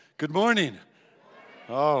Good morning.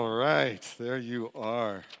 All right, there you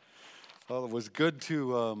are. Well, it was good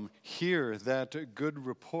to hear that good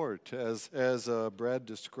report. As Brad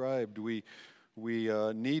described, we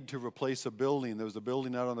need to replace a building. There was a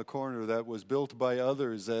building out on the corner that was built by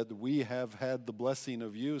others that we have had the blessing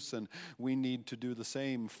of use, and we need to do the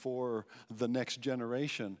same for the next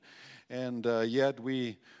generation. And yet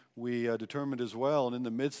we determined as well, and in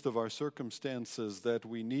the midst of our circumstances, that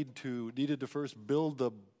we needed to first build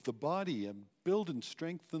the body and build and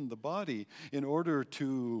strengthen the body in order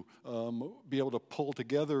to be able to pull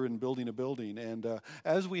together in building a building. And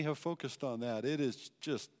as we have focused on that, it is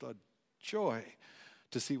just a joy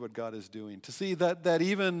to see what God is doing. To see that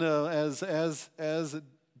even as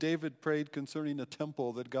David prayed concerning a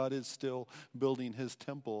temple, that God is still building his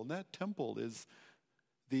temple. And that temple is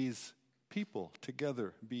these people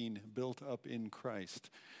together being built up in Christ.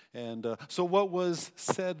 And so what was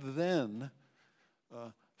said then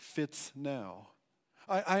fits now.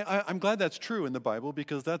 I'm glad that's true in the Bible,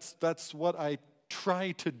 because that's what I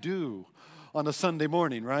try to do on a Sunday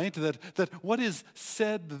morning, right? That what is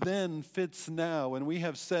said then fits now. And we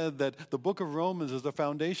have said that the book of Romans is the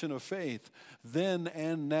foundation of faith then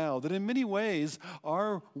and now. That in many ways,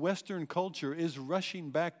 our Western culture is rushing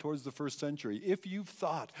back towards the first century. If you've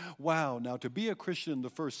thought, wow, now to be a Christian in the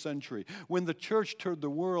first century, when the church turned the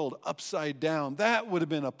world upside down, that would have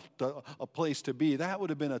been a place to be. That would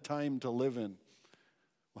have been a time to live in.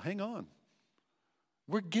 Well, hang on.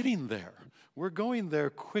 We're getting there. We're going there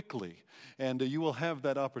quickly. And you will have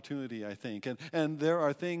that opportunity, I think. And there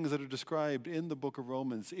are things that are described in the book of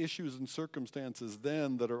Romans, issues and circumstances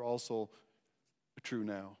then that are also true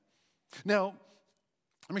now. Now,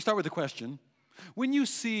 let me start with a question. When you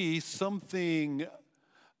see something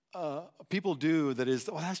people do that is,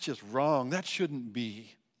 that's just wrong, that shouldn't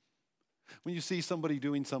be. When you see somebody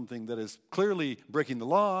doing something that is clearly breaking the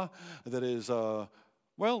law, that is how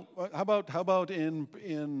about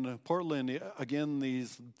in Portland again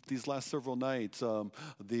these last several nights,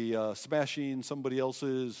 the smashing somebody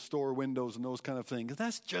else's store windows and those kind of things?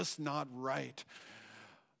 That's just not right.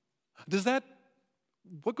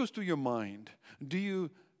 What goes through your mind? Do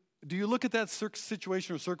you look at that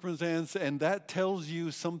situation or circumstance and that tells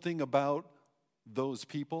you something about those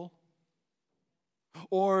people?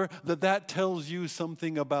 Or that tells you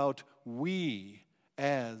something about we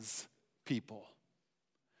as people?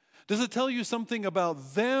 Does it tell you something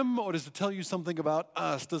about them, or does it tell you something about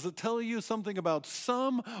us? Does it tell you something about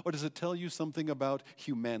some, or does it tell you something about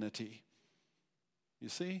humanity? You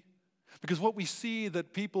see? Because what we see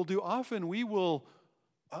that people do, often we will,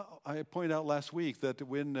 I pointed out last week that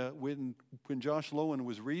when Josh Lowen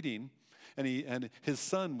was reading, and his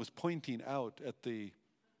son was pointing out at the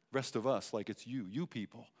rest of us, like it's you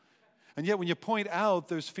people. And yet when you point out,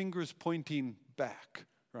 there's fingers pointing back,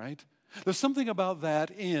 right? There's something about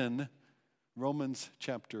that in Romans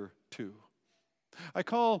chapter 2. I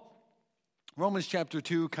call Romans chapter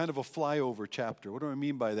 2 kind of a flyover chapter. What do I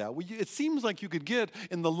mean by that? Well, it seems like you could get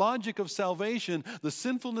in the logic of salvation the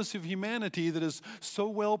sinfulness of humanity that is so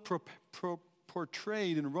well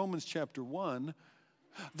portrayed in Romans chapter 1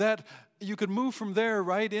 that you could move from there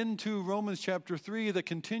right into Romans chapter 3 that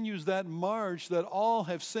continues that march that all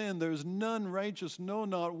have sinned. There's none righteous, no,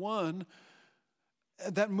 not one.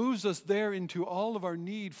 That moves us there into all of our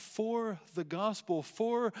need for the gospel,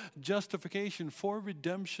 for justification, for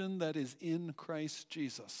redemption that is in Christ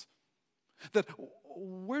Jesus.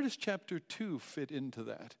 Where does chapter 2 fit into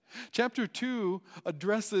that? Chapter 2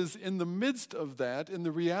 addresses in the midst of that, in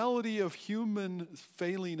the reality of human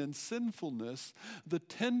failing and sinfulness, the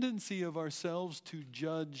tendency of ourselves to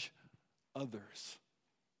judge others.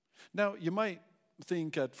 Now, you might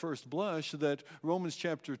think at first blush that Romans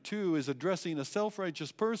chapter 2 is addressing a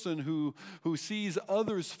self-righteous person who sees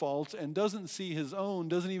others' faults and doesn't see his own,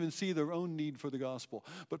 doesn't even see their own need for the gospel.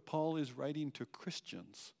 But Paul is writing to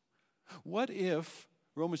Christians. What if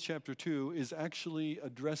Romans chapter 2 is actually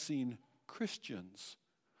addressing Christians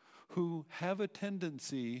who have a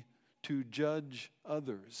tendency to judge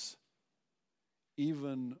others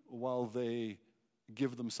even while they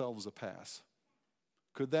give themselves a pass?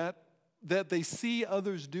 Could that they see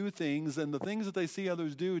others do things, and the things that they see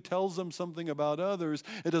others do tells them something about others.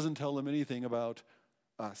 It doesn't tell them anything about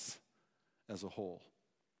us as a whole.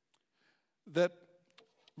 That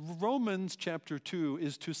Romans chapter 2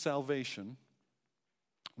 is to salvation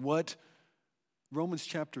what Romans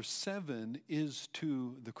chapter 7 is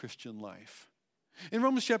to the Christian life. In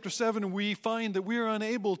Romans chapter 7, we find that we are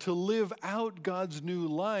unable to live out God's new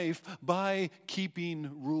life by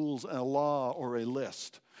keeping rules, a law, or a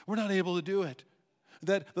list. We're not able to do it.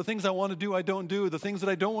 That the things I want to do, I don't do. The things that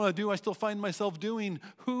I don't want to do, I still find myself doing.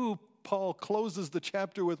 Who, Paul closes the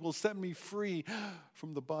chapter with, will set me free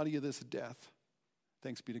from the body of this death.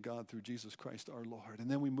 Thanks be to God through Jesus Christ our Lord. And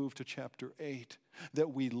then we move to chapter 8,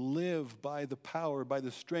 that we live by the power, by the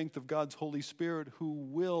strength of God's Holy Spirit, who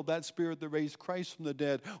will, that Spirit that raised Christ from the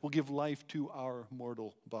dead, will give life to our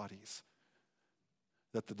mortal bodies.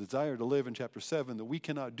 That the desire to live in chapter 7 that we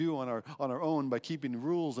cannot do on our own by keeping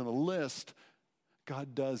rules and a list,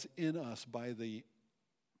 God does in us by the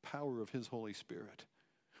power of His Holy Spirit.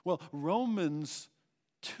 Well, Romans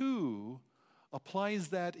 2 applies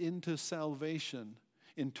that into salvation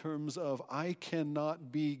in terms of I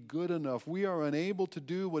cannot be good enough. We are unable to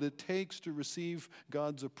do what it takes to receive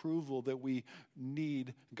God's approval, that we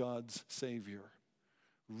need God's Savior.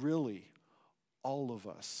 Really, all of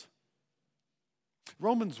us.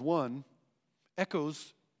 Romans 1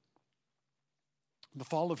 echoes the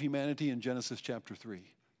fall of humanity in Genesis chapter 3.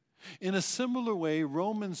 In a similar way,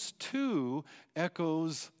 Romans 2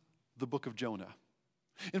 echoes the book of Jonah.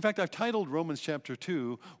 In fact, I've titled Romans chapter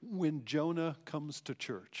 2, When Jonah Comes to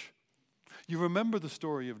Church. You remember the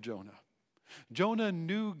story of Jonah. Jonah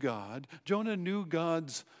knew God. Jonah knew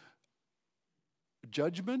God's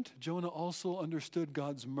judgment. Jonah also understood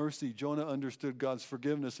God's mercy. Jonah understood God's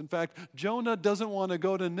forgiveness. In fact, Jonah doesn't want to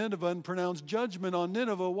go to Nineveh and pronounce judgment on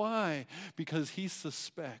Nineveh. Why? Because he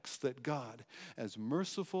suspects that God, as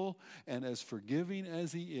merciful and as forgiving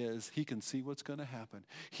as He is, He can see what's going to happen.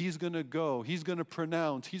 He's going to go. He's going to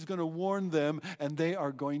pronounce. He's going to warn them, and they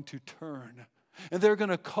are going to turn. And they're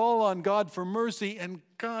going to call on God for mercy, and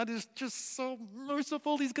God is just so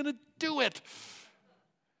merciful, He's going to do it.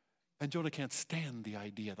 And Jonah can't stand the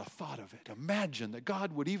idea, the thought of it. Imagine that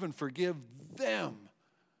God would even forgive them.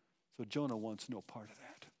 So Jonah wants no part of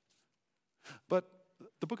that. But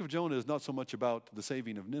the book of Jonah is not so much about the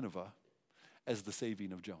saving of Nineveh as the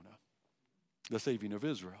saving of Jonah, the saving of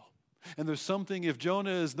Israel. And there's something, if Jonah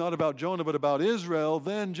is not about Jonah but about Israel,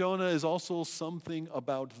 then Jonah is also something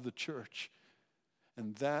about the church.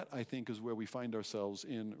 And that, I think, is where we find ourselves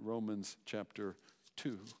in Romans chapter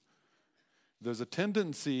 2. There's a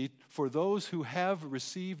tendency for those who have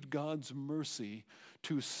received God's mercy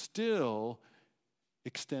to still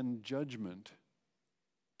extend judgment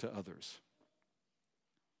to others.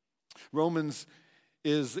 Romans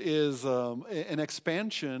is an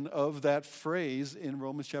expansion of that phrase in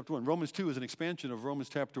Romans chapter 1. Romans 2 is an expansion of Romans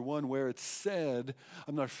chapter 1, where it said,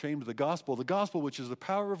 I'm not ashamed of the gospel which is the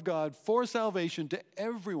power of God for salvation to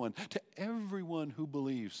everyone who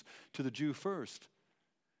believes, to the Jew first,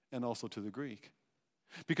 and also to the Greek.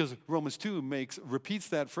 Because Romans 2 repeats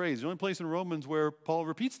that phrase. The only place in Romans where Paul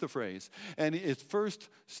repeats the phrase. And it's first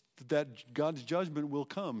that God's judgment will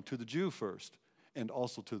come to the Jew first and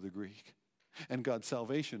also to the Greek. And God's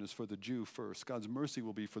salvation is for the Jew first. God's mercy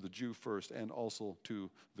will be for the Jew first and also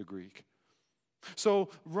to the Greek. So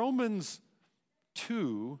Romans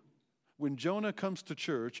 2, when Jonah comes to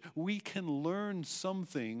church, we can learn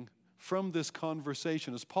something from this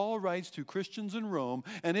conversation. As Paul writes to Christians in Rome,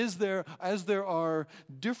 and as there are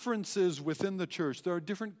differences within the church, there are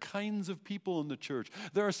different kinds of people in the church.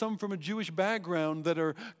 There are some from a Jewish background that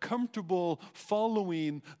are comfortable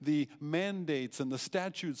following the mandates and the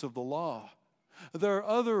statutes of the law. There are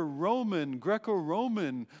other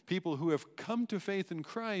Greco-Roman people who have come to faith in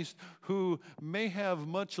Christ who may have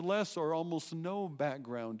much less or almost no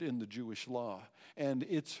background in the Jewish law and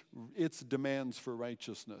its demands for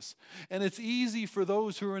righteousness. And it's easy for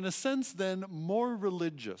those who are, in a sense, then more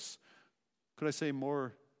religious, could I say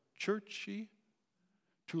more churchy,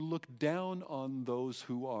 to look down on those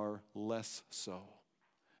who are less so.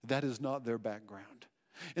 That is not their background.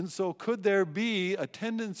 And so could there be a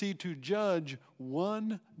tendency to judge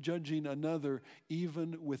one judging another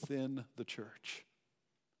even within the church?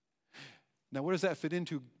 Now, where does that fit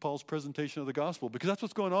into Paul's presentation of the gospel? Because that's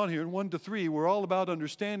what's going on here in 1-3. We're all about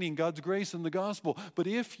understanding God's grace in the gospel. But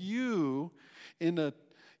if you, in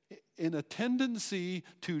a tendency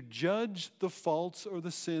to judge the faults or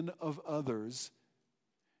the sin of others,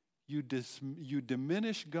 you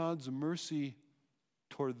diminish God's mercy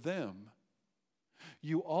toward them,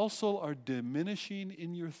 you also are diminishing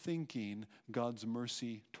in your thinking God's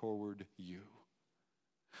mercy toward you.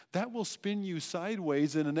 That will spin you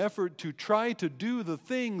sideways in an effort to try to do the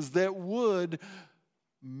things that would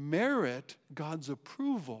merit God's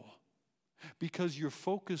approval, because you're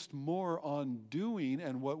focused more on doing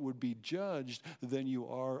and what would be judged than you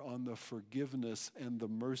are on the forgiveness and the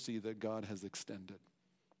mercy that God has extended.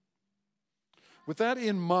 With that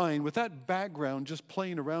in mind, with that background just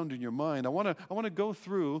playing around in your mind, I want to go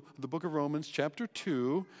through the book of Romans chapter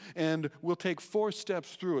 2, and we'll take 4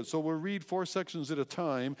 steps through it. So we'll read 4 sections at a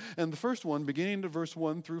time. And the first one, beginning to verse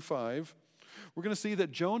 1 through 5, we're going to see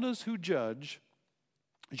that Jonahs who judge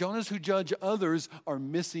others are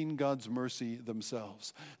missing God's mercy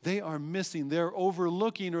themselves. They are missing, they're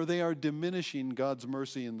overlooking, or they are diminishing God's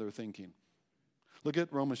mercy in their thinking. Look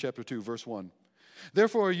at Romans chapter 2, verse 1.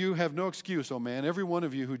 Therefore you have no excuse, O man, every one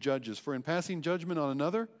of you who judges, for in passing judgment on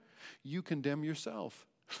another, you condemn yourself.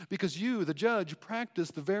 Because you, the judge,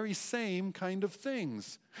 practice the very same kind of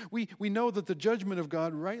things. We know that the judgment of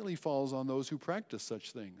God rightly falls on those who practice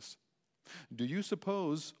such things. Do you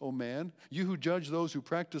suppose, O man, you who judge those who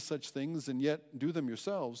practice such things and yet do them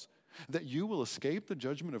yourselves, that you will escape the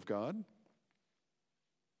judgment of God?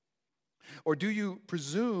 Or do you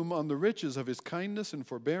presume on the riches of his kindness and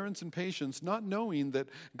forbearance and patience, not knowing that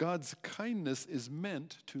God's kindness is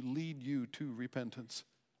meant to lead you to repentance?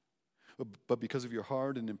 But because of your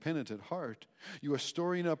hard and impenitent heart, you are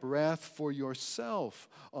storing up wrath for yourself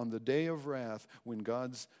on the day of wrath when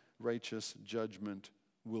God's righteous judgment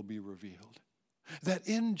will be revealed. That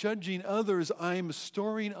in judging others, I'm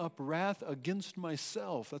storing up wrath against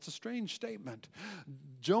myself. That's a strange statement.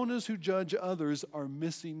 Jonahs who judge others are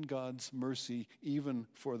missing God's mercy even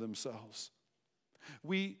for themselves.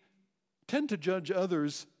 We tend to judge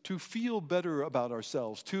others to feel better about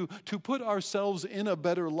ourselves, to put ourselves in a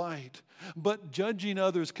better light. But judging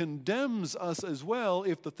others condemns us as well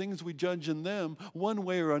if the things we judge in them, one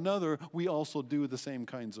way or another, we also do the same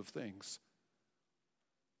kinds of things.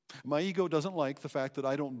 My ego doesn't like the fact that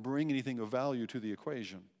I don't bring anything of value to the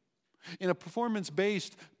equation. In a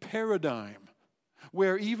performance-based paradigm,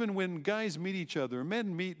 where even when guys meet each other,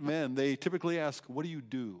 men meet men, they typically ask, what do you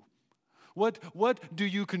do? What do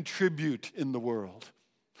you contribute in the world?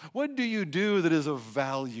 What do you do that is of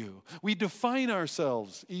value? We define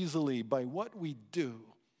ourselves easily by what we do.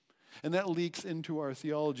 And that leaks into our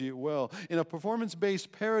theology as well. In a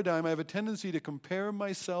performance-based paradigm, I have a tendency to compare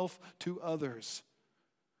myself to others.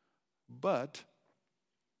 But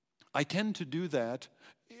I tend to do that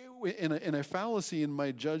in a fallacy in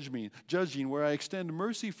my judging where I extend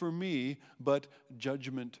mercy for me, but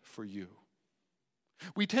judgment for you.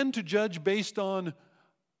 We tend to judge based on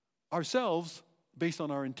ourselves, based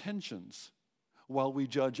on our intentions, while we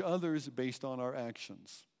judge others based on our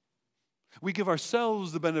actions. We give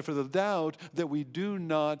ourselves the benefit of the doubt that we do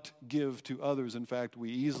not give to others. In fact, we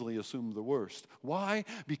easily assume the worst. Why?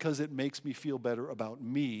 Because it makes me feel better about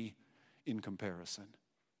me in comparison.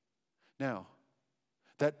 Now,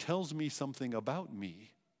 that tells me something about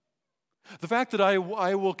me. The fact that I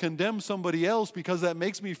will condemn somebody else because that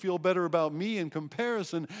makes me feel better about me in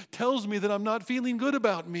comparison tells me that I'm not feeling good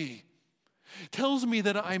about me. Tells me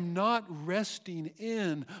that I'm not resting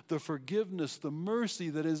in the forgiveness, the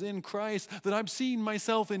mercy that is in Christ, that I'm seeing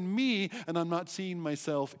myself in me and I'm not seeing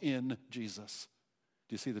myself in Jesus.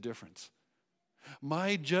 Do you see the difference?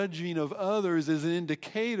 My judging of others is an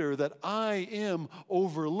indicator that I am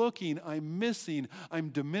overlooking, I'm missing, I'm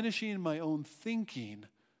diminishing in my own thinking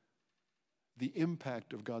the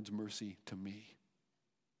impact of God's mercy to me.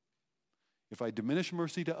 If I diminish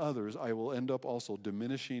mercy to others, I will end up also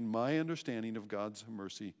diminishing my understanding of God's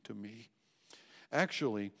mercy to me.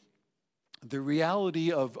 Actually, the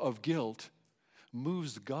reality of guilt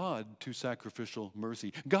moves God to sacrificial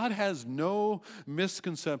mercy. God has no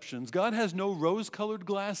misconceptions. God has no rose-colored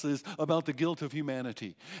glasses about the guilt of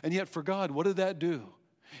humanity. And yet for God, what did that do?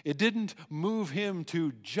 It didn't move him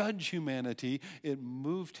to judge humanity. It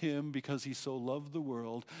moved him because he so loved the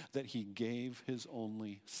world that he gave his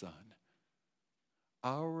only Son.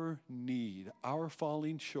 Our need, our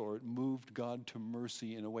falling short, moved God to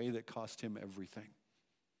mercy in a way that cost him everything.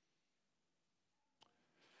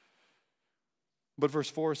 But verse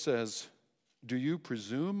 4 says, do you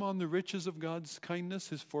presume on the riches of God's kindness,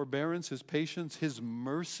 his forbearance, his patience, his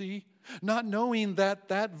mercy, not knowing that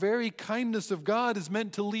that very kindness of God is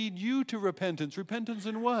meant to lead you to repentance? Repentance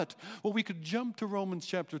in what? Well, we could jump to Romans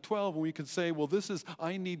chapter 12 and we could say, well, this is,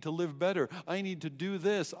 I need to live better. I need to do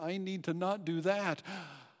this. I need to not do that.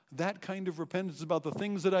 That kind of repentance is about the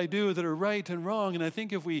things that I do that are right and wrong. And I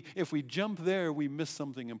think if we jump there, we miss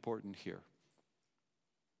something important here.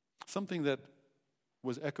 Something that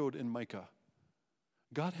was echoed in Micah.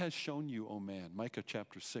 God has shown you, O man, Micah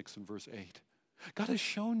chapter 6 and verse 8. God has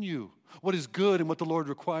shown you what is good and what the Lord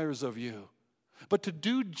requires of you. But to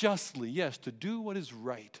do justly, yes, to do what is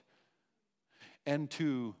right, and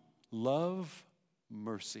to love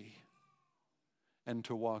mercy, and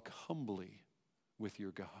to walk humbly with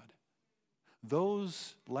your God.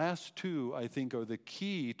 Those last two, I think, are the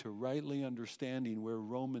key to rightly understanding where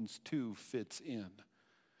Romans 2 fits in.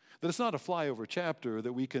 That it's not a flyover chapter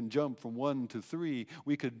that we can jump from 1 to 3.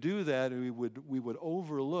 We could do that and we would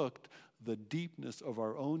overlook the deepness of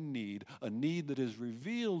our own need, a need that is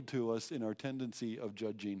revealed to us in our tendency of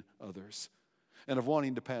judging others and of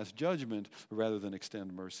wanting to pass judgment rather than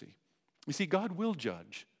extend mercy. You see, God will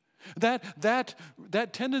judge.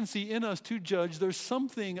 That tendency in us to judge, there's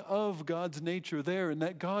something of God's nature there, and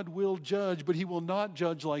that God will judge, but he will not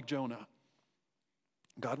judge like Jonah.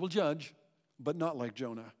 God will judge, but not like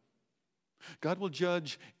Jonah. God will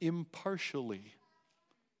judge impartially.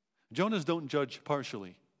 Jonahs don't judge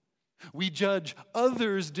partially. We judge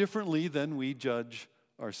others differently than we judge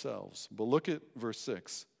ourselves. But look at verse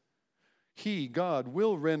 6. He, God,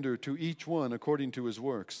 will render to each one according to his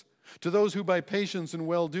works. To those who by patience and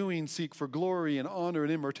well-doing seek for glory and honor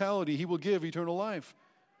and immortality, he will give eternal life.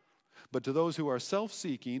 But to those who are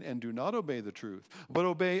self-seeking and do not obey the truth, but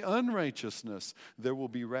obey unrighteousness, there will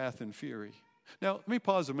be wrath and fury. Now, let me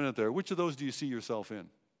pause a minute there. Which of those do you see yourself in?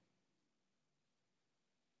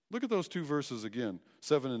 Look at those two verses again,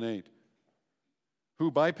 7 and 8.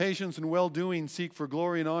 Who by patience and well-doing seek for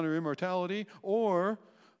glory and honor, immortality, or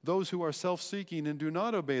those who are self-seeking and do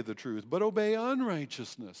not obey the truth, but obey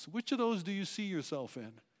unrighteousness. Which of those do you see yourself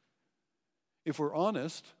in? If we're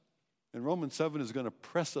honest, and Romans 7 is going to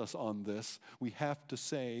press us on this, we have to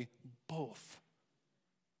say both.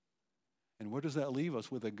 And where does that leave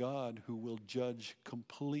us? With a God who will judge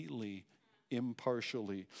completely,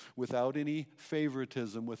 impartially, without any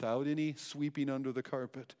favoritism, without any sweeping under the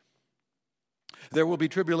carpet. There will be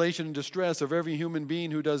tribulation and distress of every human being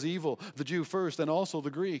who does evil, the Jew first and also the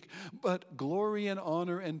Greek. But glory and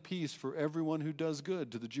honor and peace for everyone who does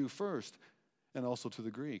good, to the Jew first and also to the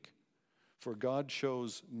Greek. For God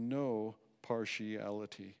shows no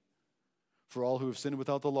partiality. For all who have sinned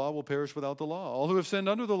without the law will perish without the law. All who have sinned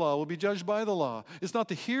under the law will be judged by the law. It's not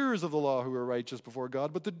the hearers of the law who are righteous before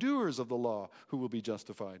God, but the doers of the law who will be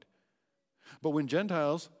justified. But when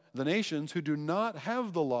Gentiles, the nations who do not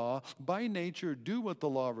have the law, by nature do what the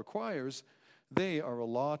law requires, they are a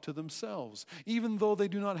law to themselves. Even though they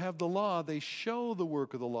do not have the law, they show the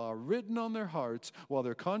work of the law written on their hearts, while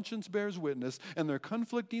their conscience bears witness, and their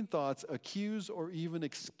conflicting thoughts accuse or even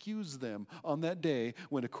excuse them on that day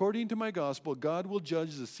when, according to my gospel, God will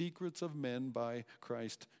judge the secrets of men by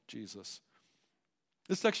Christ Jesus.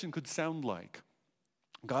 This section could sound like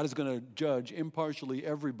God is going to judge impartially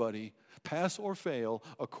everybody, pass or fail,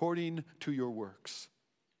 according to your works.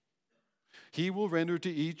 He will render to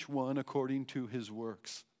each one according to his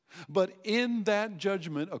works. But in that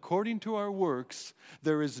judgment, according to our works,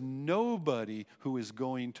 there is nobody who is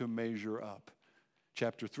going to measure up.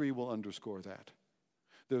 Chapter 3 will underscore that.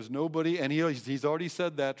 There's nobody, and he's already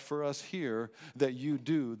said that for us here, that you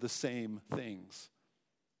do the same things.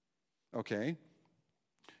 Okay?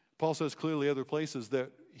 Paul says clearly other places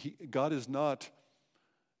that God is not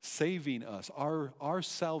saving us. Our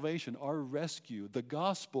salvation, our rescue, the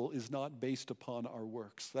gospel is not based upon our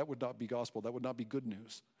works. That would not be gospel. That would not be good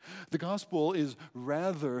news. The gospel is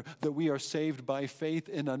rather that we are saved by faith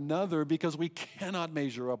in another because we cannot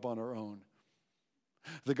measure up on our own.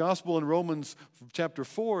 The gospel in Romans chapter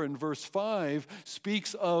 4 and verse 5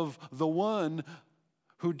 speaks of the one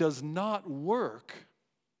who does not work.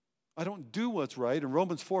 I don't do what's right. In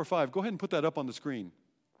Romans 4:5, go ahead and put that up on the screen.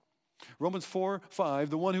 Romans 4:5,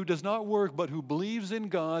 the one who does not work but who believes in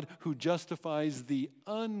God, who justifies the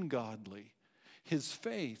ungodly. His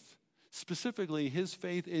faith, specifically his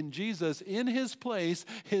faith in Jesus in his place,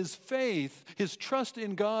 his faith, his trust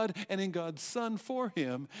in God and in God's Son for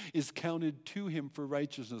him is counted to him for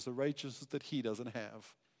righteousness, a righteousness that he doesn't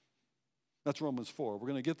have. That's Romans 4. We're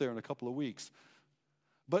going to get there in a couple of weeks.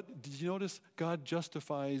 But did you notice God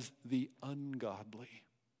justifies the ungodly?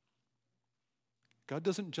 God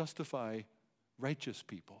doesn't justify righteous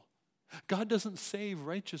people. God doesn't save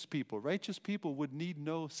righteous people. Righteous people would need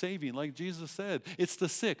no saving. Like Jesus said, it's the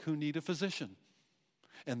sick who need a physician.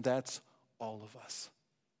 And that's all of us.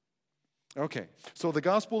 Okay, so the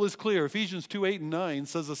gospel is clear. Ephesians 2:8 and 9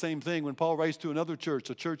 says the same thing when Paul writes to another church,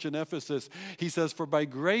 a church in Ephesus. He says, for by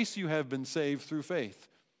grace you have been saved through faith.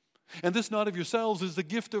 And this not of yourselves is the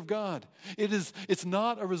gift of God. It's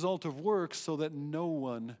not a result of works so that no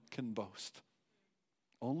one can boast.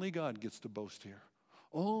 Only God gets to boast here.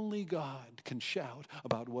 Only God can shout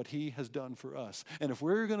about what he has done for us. And if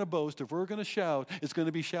we're going to boast, if we're going to shout, it's going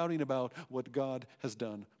to be shouting about what God has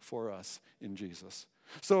done for us in Jesus.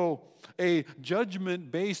 So a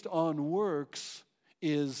judgment based on works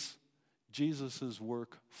is Jesus'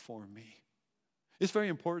 work for me. It's very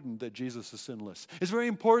important that Jesus is sinless. It's very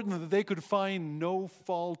important that they could find no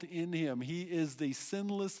fault in him. He is the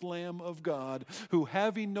sinless Lamb of God who,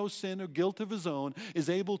 having no sin or guilt of his own, is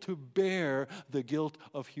able to bear the guilt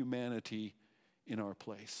of humanity in our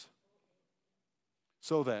place.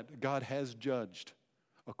 So that God has judged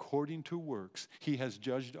according to works. He has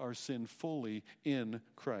judged our sin fully in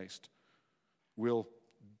Christ. We'll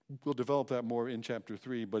develop that more in chapter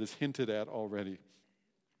 3, but it's hinted at already.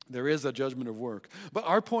 There is a judgment of work. But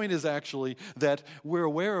our point is actually that we're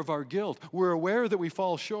aware of our guilt. We're aware that we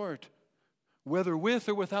fall short. Whether with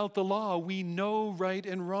or without the law, we know right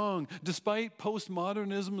and wrong. Despite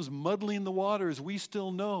postmodernism's muddling the waters, we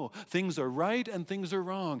still know things are right and things are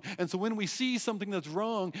wrong. And so when we see something that's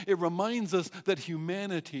wrong, it reminds us that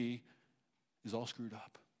humanity is all screwed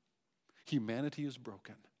up. Humanity is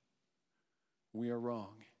broken. We are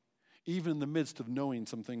wrong, even in the midst of knowing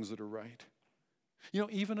some things that are right. You know,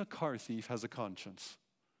 even a car thief has a conscience.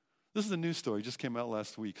 This is a news story, just came out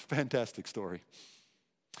last week. Fantastic story.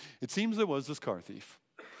 It seems there was this car thief.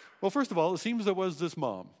 Well, first of all, it seems there was this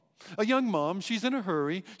mom. A young mom, she's in a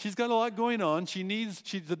hurry. She's got a lot going on. She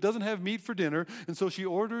doesn't have meat for dinner, and so she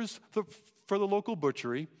orders for the local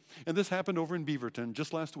butchery. And this happened over in Beaverton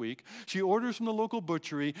just last week. She orders from the local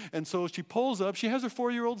butchery, and so she pulls up. She has her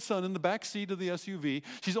 4-year-old son in the back seat of the SUV.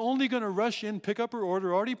 She's only going to rush in, pick up her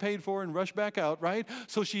order, already paid for, and rush back out, right?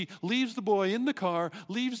 So she leaves the boy in the car,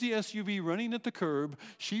 leaves the SUV running at the curb.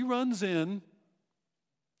 She runs in.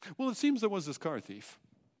 Well, it seems there was this car thief,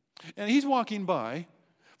 and he's walking by.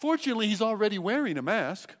 Fortunately, he's already wearing a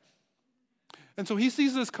mask, and so he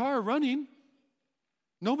sees this car running.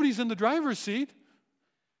 Nobody's in the driver's seat.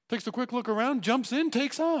 Takes a quick look around, jumps in,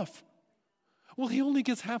 takes off. Well, he only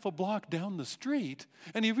gets half a block down the street,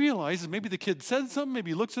 and he realizes maybe the kid said something,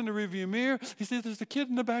 maybe he looks in the rearview mirror. He sees there's a kid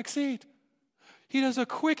in the back seat. He does a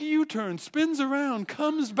quick U-turn, spins around,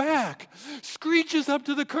 comes back, screeches up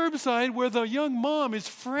to the curbside where the young mom is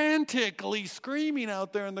frantically screaming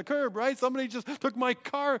out there on the curb, right? Somebody just took my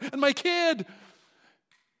car and my kid.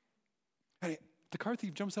 And the car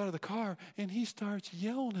thief jumps out of the car and he starts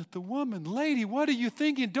yelling at the woman, "Lady, what are you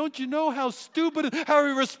thinking? Don't you know how stupid, how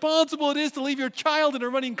irresponsible it is to leave your child in a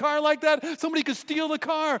running car like that? Somebody could steal the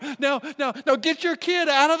car. Now get your kid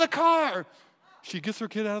out of the car." She gets her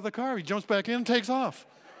kid out of the car. He jumps back in and takes off.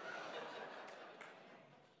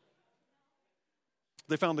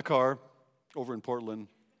 They found the car over in Portland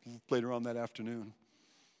later on that afternoon.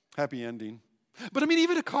 Happy ending. But I mean,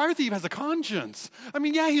 even a car thief has a conscience. I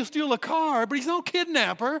mean, yeah, he'll steal a car, but he's no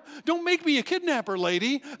kidnapper. Don't make me a kidnapper,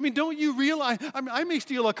 lady. I mean, don't you realize, I may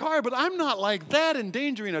steal a car, but I'm not like that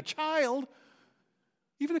endangering a child.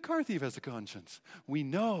 Even a car thief has a conscience. We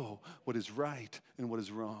know what is right and what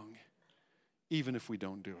is wrong, even if we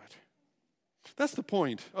don't do it. That's the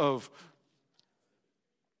point of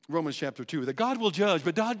Romans chapter 2, that God will judge,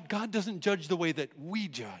 but God doesn't judge the way that we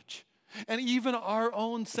judge. And even our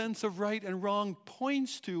own sense of right and wrong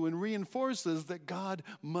points to and reinforces that God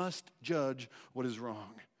must judge what is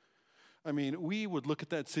wrong. I mean, we would look at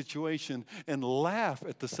that situation and laugh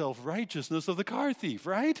at the self-righteousness of the car thief,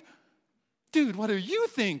 right? Dude, what are you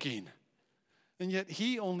thinking? And yet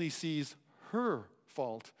he only sees her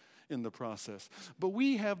fault in the process. But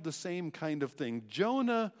we have the same kind of thing.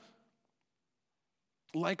 Jonah,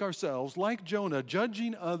 like ourselves, like Jonah,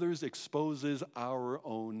 judging others exposes our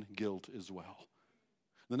own guilt as well.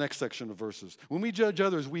 The next section of verses. When we judge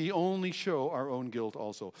others, we only show our own guilt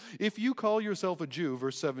also. If you call yourself a Jew,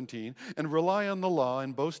 verse 17, and rely on the law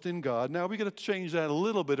and boast in God. Now, we're going to change that a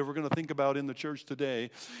little bit if we're going to think about in the church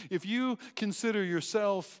today. If you consider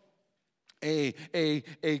yourself a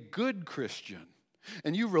good Christian,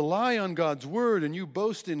 and you rely on God's word, and you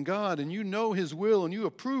boast in God, and you know his will, and you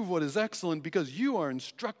approve what is excellent because you are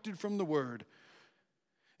instructed from the word.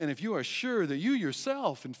 And if you are sure that you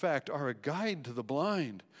yourself, in fact, are a guide to the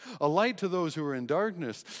blind, a light to those who are in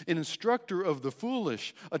darkness, an instructor of the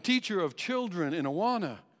foolish, a teacher of children in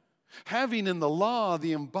Awana, having in the law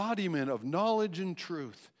the embodiment of knowledge and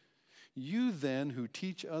truth, you then who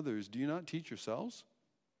teach others, do you not teach yourselves?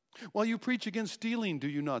 While you preach against stealing, do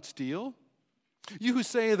you not steal? You who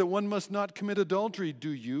say that one must not commit adultery, do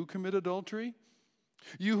you commit adultery?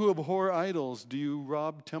 You who abhor idols, do you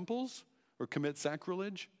rob temples or commit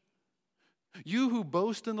sacrilege? You who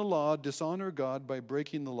boast in the law dishonor God by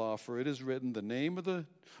breaking the law, for it is written, the name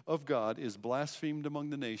of God is blasphemed among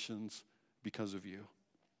the nations because of you.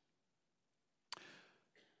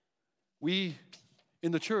 We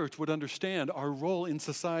in the church would understand our role in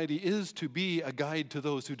society is to be a guide to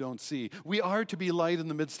those who don't see. We are to be light in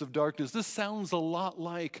the midst of darkness. This sounds a lot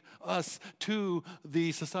like us to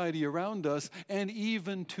the society around us and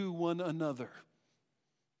even to one another.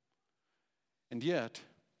 And yet,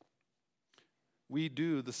 we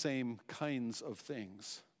do the same kinds of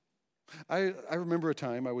things. I remember a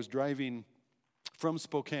time I was driving from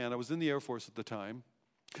Spokane. I was in the Air Force at the time.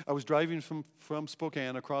 I was driving from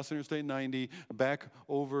Spokane across Interstate 90 back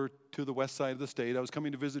over to the west side of the state. I was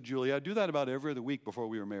coming to visit Julia. I'd do that about every other week before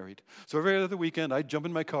we were married. So every other weekend, I'd jump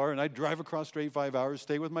in my car and I'd drive across straight 5 hours,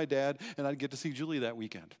 stay with my dad, and I'd get to see Julia that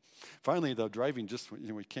weekend. Finally, though, driving just,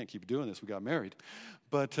 we can't keep doing this. We got married.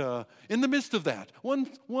 But in the midst of that,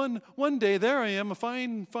 one day, there I am, a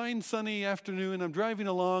fine sunny afternoon. I'm driving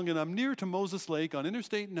along, and I'm near to Moses Lake on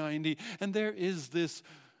Interstate 90, and there is this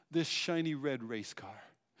shiny red race car.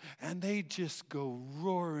 And they just go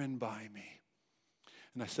roaring by me.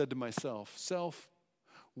 And I said to myself, Self,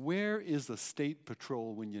 where is the state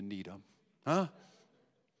patrol when you need them? Huh?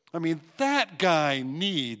 I mean, that guy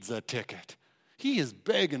needs a ticket. He is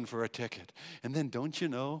begging for a ticket. And then, don't you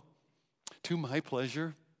know, to my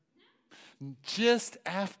pleasure, just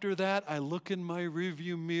after that, I look in my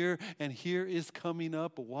rearview mirror, and here is coming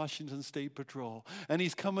up a Washington State Patrol. And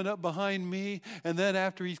he's coming up behind me, and then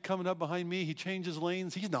after he's coming up behind me, he changes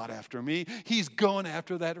lanes. He's not after me. He's going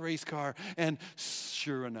after that race car. And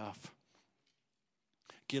sure enough,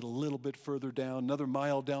 get a little bit further down, another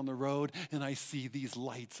mile down the road, and I see these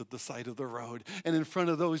lights at the side of the road. And in front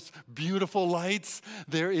of those beautiful lights,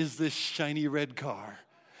 there is this shiny red car.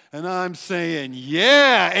 And I'm saying,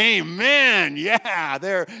 yeah, amen, yeah,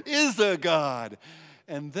 there is a God.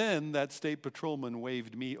 And then that state patrolman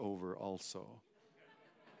waved me over also.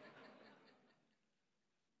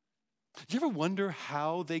 Do you ever wonder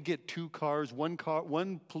how they get two cars, one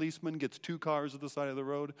policeman gets two cars at the side of the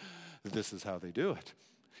road? This is how they do it.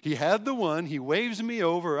 He had the one, he waves me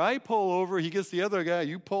over, I pull over, he gets the other guy,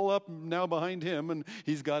 you pull up now behind him, and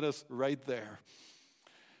he's got us right there.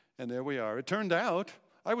 And there we are. It turned out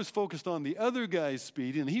I was focused on the other guy's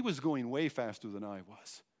speed, and he was going way faster than I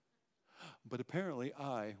was. But apparently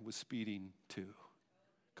I was speeding too,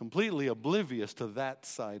 completely oblivious to that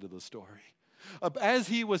side of the story. As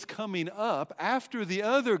he was coming up after the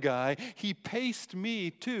other guy, he paced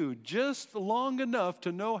me too, just long enough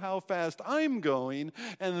to know how fast I'm going,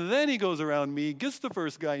 and then he goes around me, gets the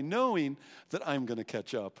first guy, knowing that I'm going to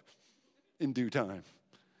catch up in due time.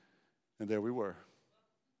 And there we were.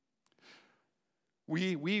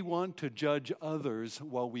 We want to judge others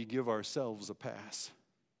while we give ourselves a pass.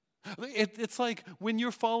 It's like when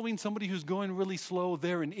you're following somebody who's going really slow,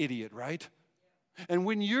 they're an idiot, right? And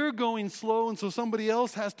when you're going slow and so somebody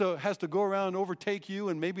else has to go around and overtake you,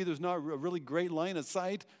 and maybe there's not a really great line of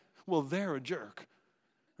sight, well, they're a jerk,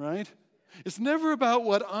 right? It's never about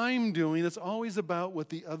what I'm doing. It's always about what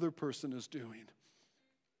the other person is doing.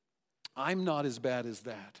 I'm not as bad as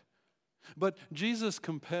that. But Jesus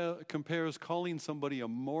compares calling somebody a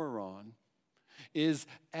moron is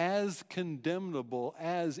as condemnable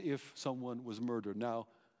as if someone was murdered. Now,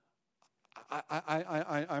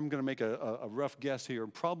 I'm going to make a rough guess here.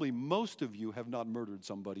 Probably most of you have not murdered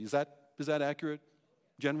somebody. Is that accurate,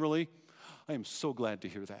 generally? I am so glad to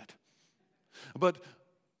hear that. But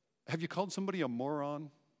have you called somebody a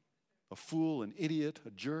moron, a fool, an idiot,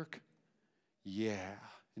 a jerk? Yeah.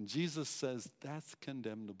 And Jesus says that's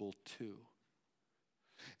condemnable too.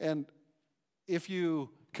 And if you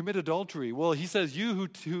commit adultery, well, he says, you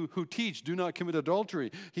who teach, do not commit adultery.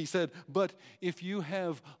 He said, but if you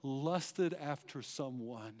have lusted after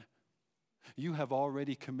someone, you have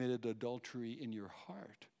already committed adultery in your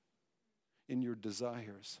heart, in your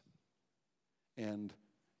desires, and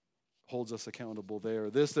holds us accountable there.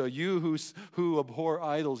 This, you who abhor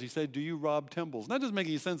idols, he said, do you rob temples? And that doesn't make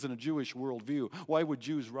any sense in a Jewish worldview. Why would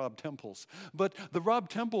Jews rob temples? But the rob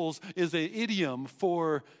temples is an idiom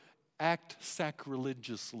for act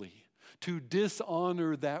sacrilegiously, to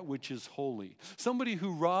dishonor that which is holy. Somebody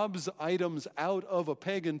who robs items out of a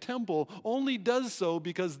pagan temple only does so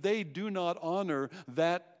because they do not honor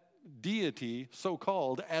that deity,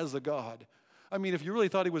 so-called, as a god. I mean, if you really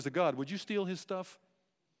thought he was a god, would you steal his stuff?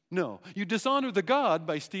 No. You dishonor the God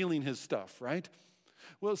by stealing his stuff, right?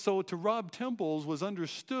 Well, so to rob temples was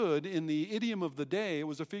understood in the idiom of the day. It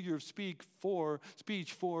was a figure of speech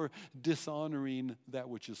for dishonoring that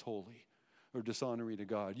which is holy, or dishonoring to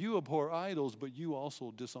God. You abhor idols, but you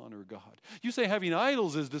also dishonor God. You say having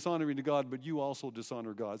idols is dishonoring to God, but you also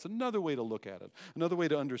dishonor God. It's another way to look at it, another way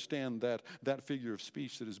to understand that figure of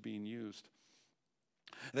speech that is being used.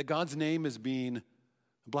 That God's name is being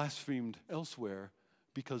blasphemed elsewhere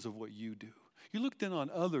because of what you do. You look then on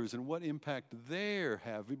others and what impact they're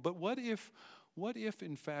having. But what if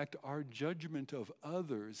in fact our judgment of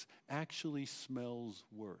others actually smells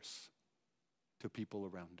worse to people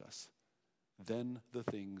around us than the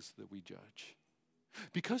things that we judge?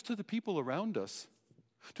 Because to the people around us,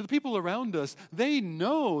 they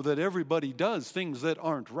know that everybody does things that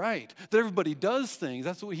aren't right, that everybody does things.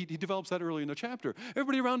 That's what he develops that early in the chapter.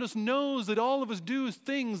 Everybody around us knows that all of us do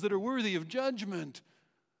things that are worthy of judgment.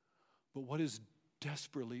 But what is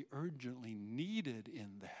desperately, urgently needed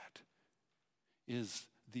in that is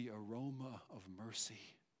the aroma of mercy.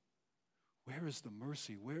 Where is the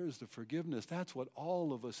mercy? Where is the forgiveness? That's what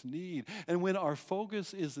all of us need. And when our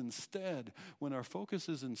focus is instead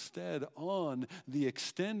on the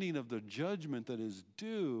extending of the judgment that is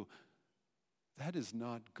due, that is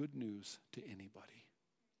not good news to anybody.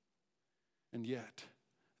 And yet,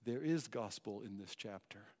 there is gospel in this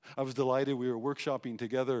chapter. I was delighted we were workshopping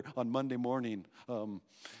together on Monday morning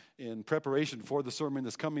in preparation for the sermon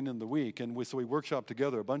that's coming in the week. And so we workshopped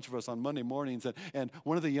together, a bunch of us on Monday mornings. And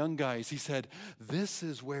one of the young guys, he said, this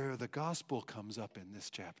is where the gospel comes up in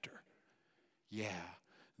this chapter. Yeah,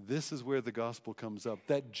 this is where the gospel comes up.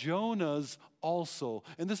 That Jonah's also,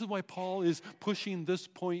 and this is why Paul is pushing this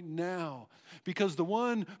point now. Because the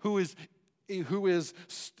one who is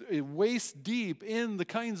waist deep in the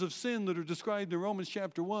kinds of sin that are described in Romans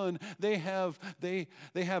chapter 1, they have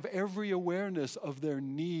every awareness of their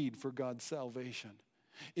need for God's salvation.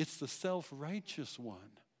 It's the self-righteous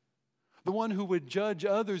one, the one who would judge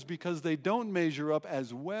others because they don't measure up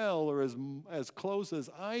as well or as close as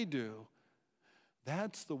I do.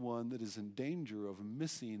 That's the one that is in danger of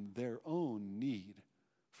missing their own need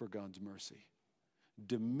for God's mercy,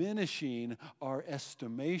 diminishing our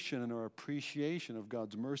estimation and our appreciation of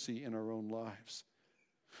God's mercy in our own lives.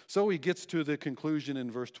 So he gets to the conclusion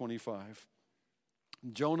in verse 25.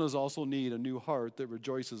 Jonah's also need a new heart that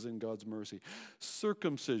rejoices in God's mercy.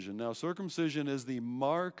 Circumcision. Now, circumcision is the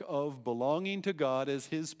mark of belonging to God as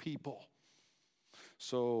his people.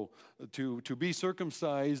 So to be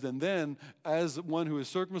circumcised, and then as one who is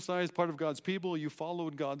circumcised, part of God's people, you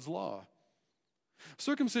followed God's law.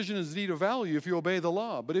 Circumcision is indeed of value if you obey the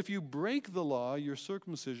law, but if you break the law, your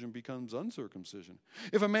circumcision becomes uncircumcision.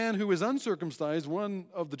 If a man who is uncircumcised, one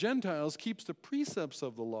of the Gentiles, keeps the precepts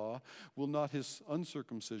of the law, will not his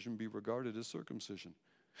uncircumcision be regarded as circumcision?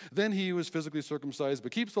 Then he who is physically circumcised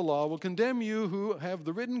but keeps the law will condemn you who have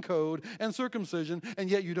the written code and circumcision, and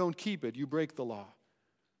yet you don't keep it. You break the law.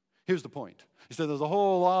 Here's the point. He said there's a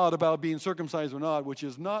whole lot about being circumcised or not, which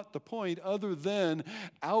is not the point other than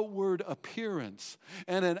outward appearance.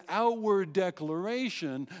 And an outward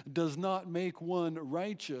declaration does not make one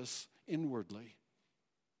righteous inwardly.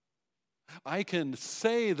 I can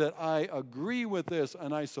say that I agree with this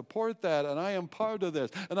and I support that and I am part of this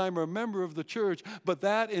and I'm a member of the church, but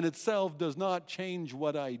that in itself does not change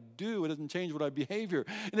what I do. It doesn't change what I behavior.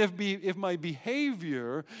 And if my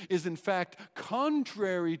behavior is in fact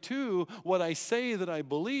contrary to what I say that I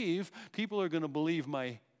believe, people are going to believe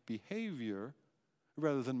my behavior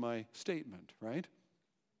rather than my statement, right?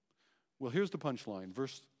 Well, here's the punchline,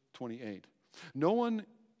 verse 28. No one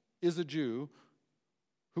is a Jew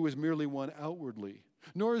who is merely one outwardly,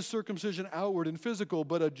 nor is circumcision outward and physical,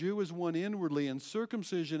 but a Jew is one inwardly, and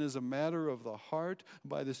circumcision is a matter of the heart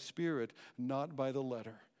by the Spirit, not by the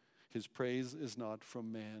letter. His praise is not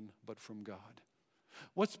from man, but from God.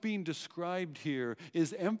 What's being described here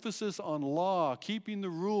is emphasis on law, keeping the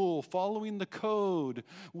rule, following the code,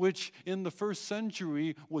 which in the first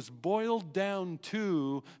century was boiled down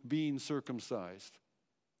to being circumcised.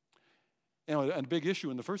 And a big issue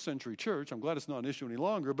in the first century church, I'm glad it's not an issue any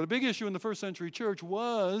longer, but a big issue in the first century church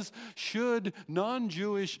was, should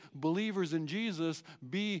non-Jewish believers in Jesus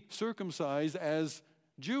be circumcised as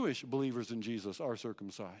Jewish believers in Jesus are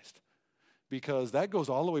circumcised? Because that goes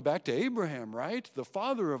all the way back to Abraham, right? The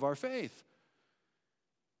father of our faith.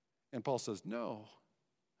 And Paul says, no.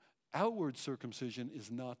 Outward circumcision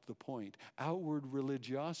is not the point. Outward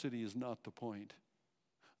religiosity is not the point.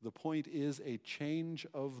 The point is a change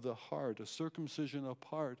of the heart, a circumcision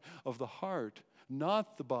of the heart,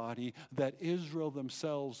 not the body that Israel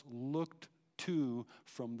themselves looked to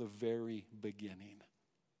from the very beginning.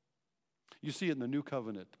 You see it in the New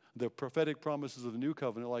Covenant. The prophetic promises of the New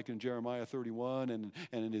Covenant, like in Jeremiah 31 and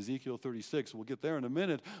in Ezekiel 36. We'll get there in a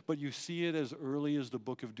minute, but you see it as early as the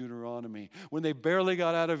book of Deuteronomy, when they barely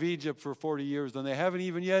got out of Egypt for 40 years, and they haven't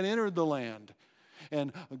even yet entered the land.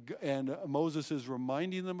 And Moses is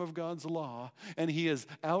reminding them of God's law, and he has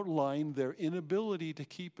outlined their inability to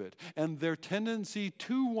keep it and their tendency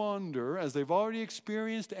to wander, as they've already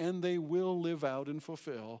experienced and they will live out and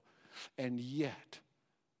fulfill. And yet,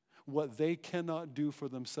 what they cannot do for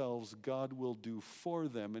themselves, God will do for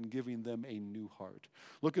them in giving them a new heart.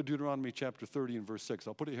 Look at Deuteronomy chapter 30 and verse 6.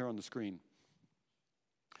 I'll put it here on the screen.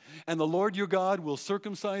 And the Lord your God will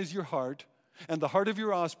circumcise your heart and the heart of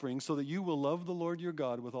your offspring, so that you will love the Lord your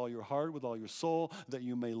God with all your heart, with all your soul, that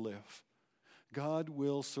you may live. God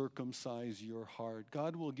will circumcise your heart.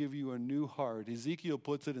 God will give you a new heart. Ezekiel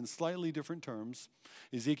puts it in slightly different terms.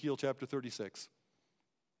 Ezekiel chapter 36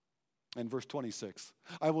 and verse 26.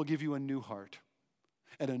 I will give you a new heart,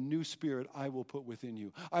 and a new spirit I will put within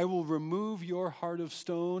you. I will remove your heart of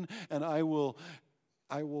stone, and I will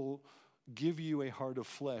give you a heart of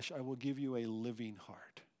flesh. I will give you a living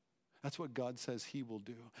heart. That's what God says he will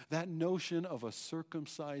do. That notion of a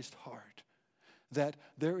circumcised heart, that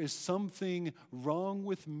there is something wrong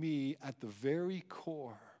with me at the very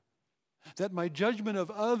core, that my judgment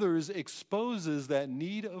of others exposes that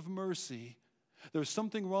need of mercy. There's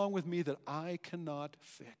something wrong with me that I cannot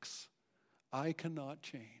fix. I cannot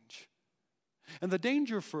change. And the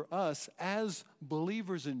danger for us as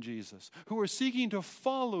believers in Jesus, who are seeking to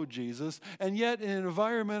follow Jesus, and yet in an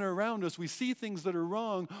environment around us, we see things that are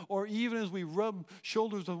wrong, or even as we rub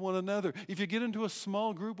shoulders with one another. If you get into a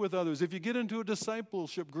small group with others, if you get into a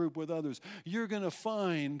discipleship group with others, you're going to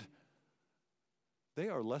find they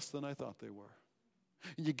are less than I thought they were.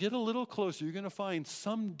 And you get a little closer, you're going to find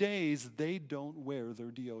some days they don't wear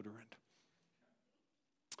their deodorant.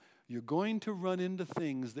 You're going to run into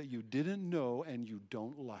things that you didn't know and you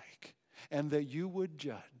don't like, and that you would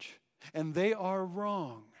judge, and they are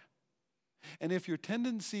wrong. And if your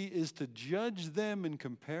tendency is to judge them in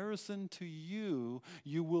comparison to you,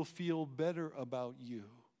 you will feel better about you.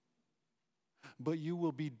 But you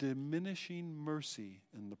will be diminishing mercy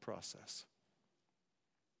in the process.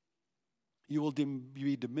 You will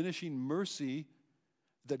be diminishing mercy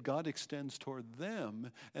that God extends toward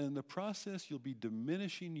them, and in the process you'll be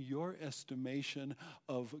diminishing your estimation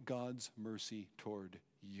of God's mercy toward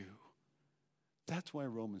you. That's why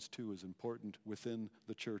Romans 2 is important within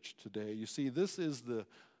the church today. You see, this is the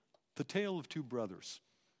tale of two brothers,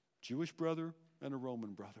 Jewish brother and a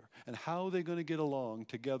Roman brother, and how they're going to get along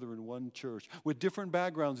together in one church with different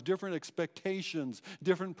backgrounds, different expectations,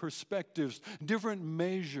 different perspectives, different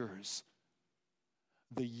measures.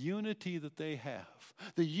 The unity that they have,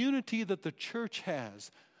 the unity that the church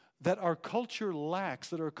has, that our culture lacks,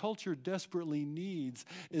 that our culture desperately needs,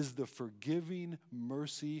 is the forgiving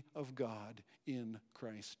mercy of God in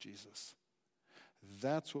Christ Jesus.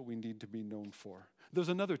 That's what we need to be known for. There's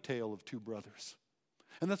another tale of two brothers,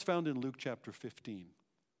 and that's found in Luke chapter 15.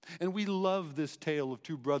 And we love this tale of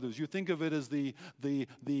two brothers. You think of it as the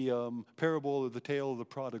parable or the tale of the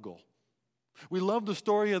prodigal. We love the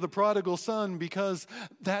story of the prodigal son because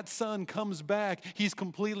that son comes back. He's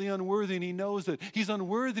completely unworthy, and he knows it. He's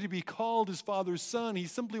unworthy to be called his father's son. He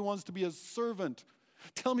simply wants to be a servant.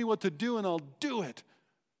 Tell me what to do, and I'll do it.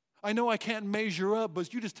 I know I can't measure up,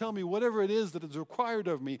 but you just tell me whatever it is that is required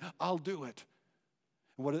of me, I'll do it.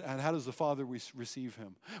 And how does the father receive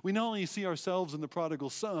him? We not only see ourselves in the prodigal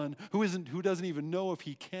son, who doesn't even know if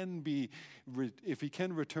he can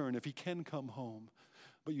return, if he can come home,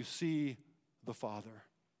 but you see the Father.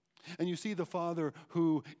 And you see the Father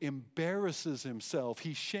who embarrasses himself.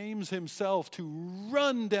 He shames himself to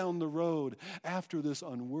run down the road after this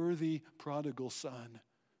unworthy prodigal son.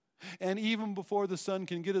 And even before the son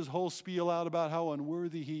can get his whole spiel out about how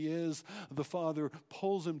unworthy he is, the Father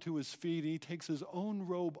pulls him to his feet, and he takes his own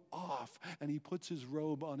robe off, and he puts his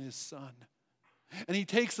robe on his son. And he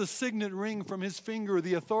takes the signet ring from his finger,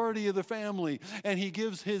 the authority of the family, and he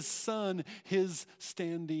gives his son his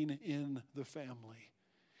standing in the family,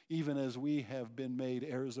 even as we have been made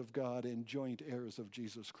heirs of God and joint heirs of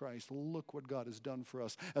Jesus Christ. Look what God has done for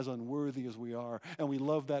us, as unworthy as we are, and we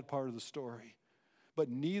love that part of the story. But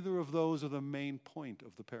neither of those are the main point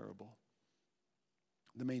of the parable.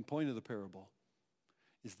 The main point of the parable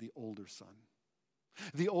is the older son.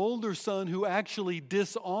 The older son who actually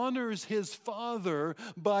dishonors his father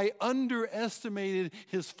by underestimating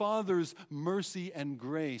his father's mercy and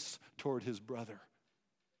grace toward his brother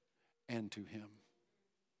and to him.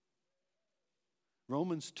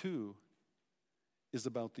 Romans 2 is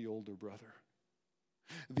about the older brother.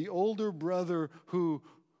 The older brother who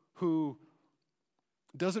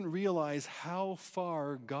doesn't realize how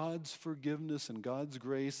far God's forgiveness and God's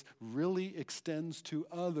grace really extends to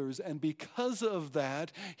others. And because of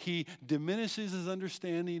that, he diminishes his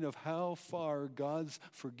understanding of how far God's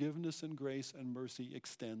forgiveness and grace and mercy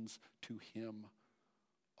extends to him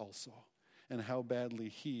also, and how badly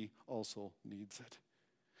he also needs it.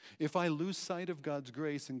 If I lose sight of God's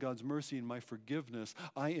grace and God's mercy and my forgiveness,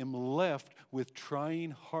 I am left with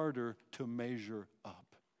trying harder to measure up.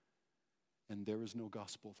 And there is no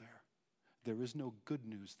gospel there. There is no good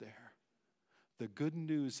news there. The good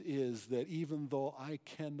news is that even though I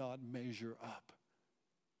cannot measure up,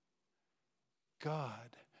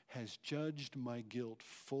 God has judged my guilt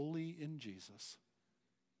fully in Jesus.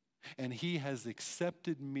 And he has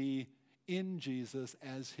accepted me in Jesus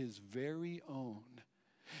as his very own.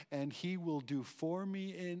 And he will do for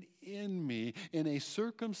me and in me, in a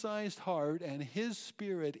circumcised heart and his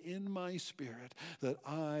Spirit in my spirit, that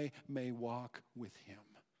I may walk with him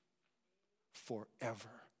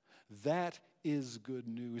forever. That is good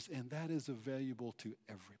news, and that is available to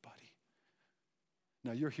everybody.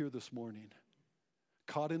 Now, you're here this morning,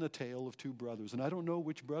 caught in a tale of two brothers, and I don't know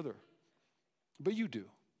which brother, but you do.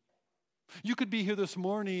 You could be here this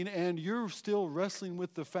morning and you're still wrestling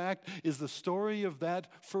with the fact, is the story of that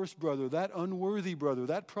first brother, that unworthy brother,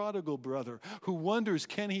 that prodigal brother who wonders,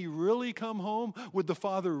 can he really come home? Would the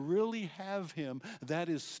Father really have him? That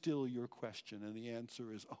is still your question, and the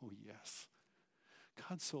answer is, oh yes.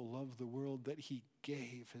 God so loved the world that he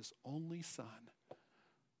gave his only Son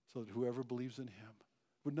so that whoever believes in him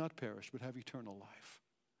would not perish but have eternal life,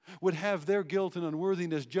 would have their guilt and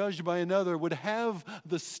unworthiness judged by another, would have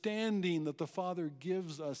the standing that the Father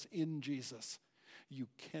gives us in Jesus. You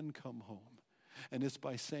can come home. And it's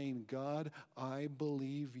by saying, God, I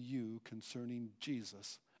believe you concerning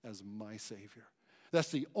Jesus as my Savior.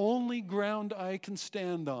 That's the only ground I can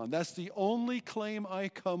stand on. That's the only claim I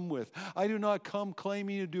come with. I do not come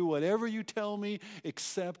claiming to do whatever you tell me,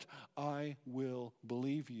 except I will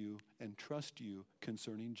believe you and trust you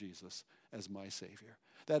concerning Jesus as my Savior.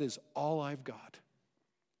 That is all I've got.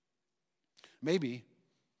 Maybe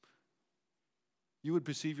you would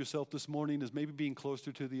perceive yourself this morning as maybe being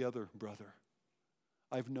closer to the other brother.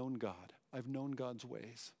 I've known God. I've known God's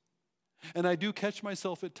ways. And I do catch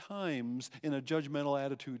myself at times in a judgmental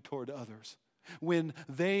attitude toward others when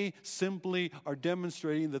they simply are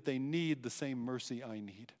demonstrating that they need the same mercy I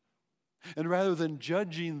need. And rather than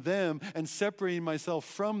judging them and separating myself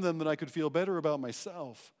from them that I could feel better about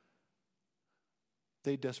myself,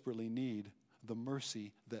 they desperately need the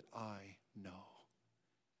mercy that I know.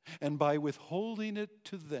 And by withholding it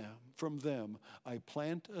from them, I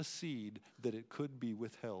plant a seed that it could be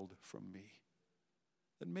withheld from me.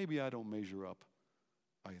 And maybe I don't measure up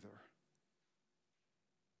either.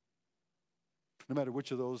 No matter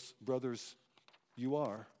which of those brothers you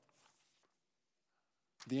are,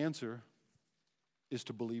 the answer is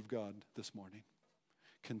to believe God this morning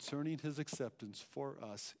concerning his acceptance for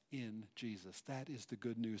us in Jesus. That is the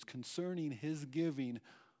good news concerning his giving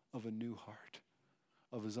of a new heart,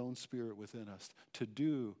 of his own Spirit within us to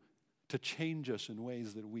change us in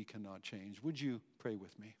ways that we cannot change. Would you pray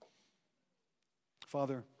with me?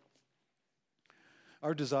 Father,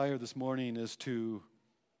 our desire this morning is to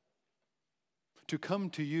come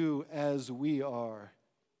to you as we are,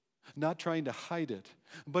 not trying to hide it,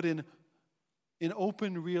 but in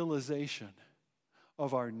open realization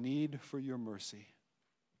of our need for your mercy.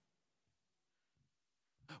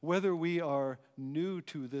 Whether we are new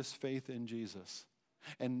to this faith in Jesus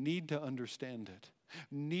and need to understand it,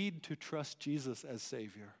 need to trust Jesus as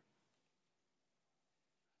Savior,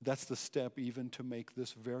 that's the step even to make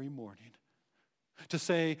this very morning. To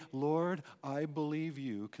say, Lord, I believe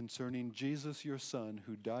you concerning Jesus, your Son,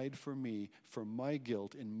 who died for me, for my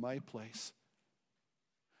guilt, in my place,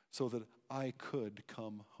 so that I could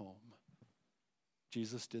come home.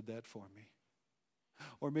 Jesus did that for me.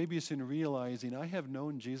 Or maybe it's in realizing I have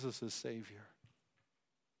known Jesus as Savior,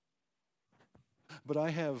 but I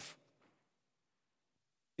have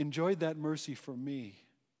enjoyed that mercy for me,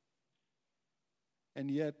 and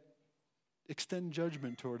yet extend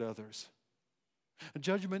judgment toward others. A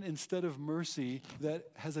judgment instead of mercy that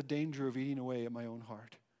has a danger of eating away at my own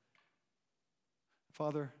heart.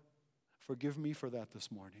 Father, forgive me for that this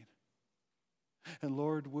morning. And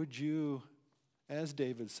Lord, would you, as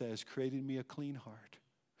David says, create in me a clean heart.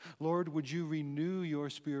 Lord, would you renew your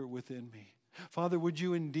Spirit within me? Father, would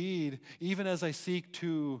you indeed, even as I seek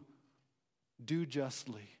to do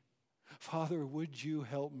justly, Father, would you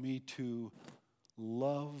help me to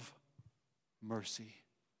love mercy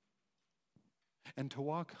and to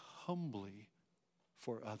walk humbly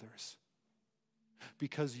for others?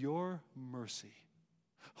 Because your mercy,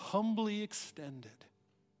 humbly extended,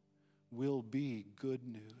 will be good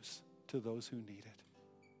news to those who need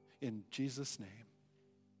it. In Jesus' name.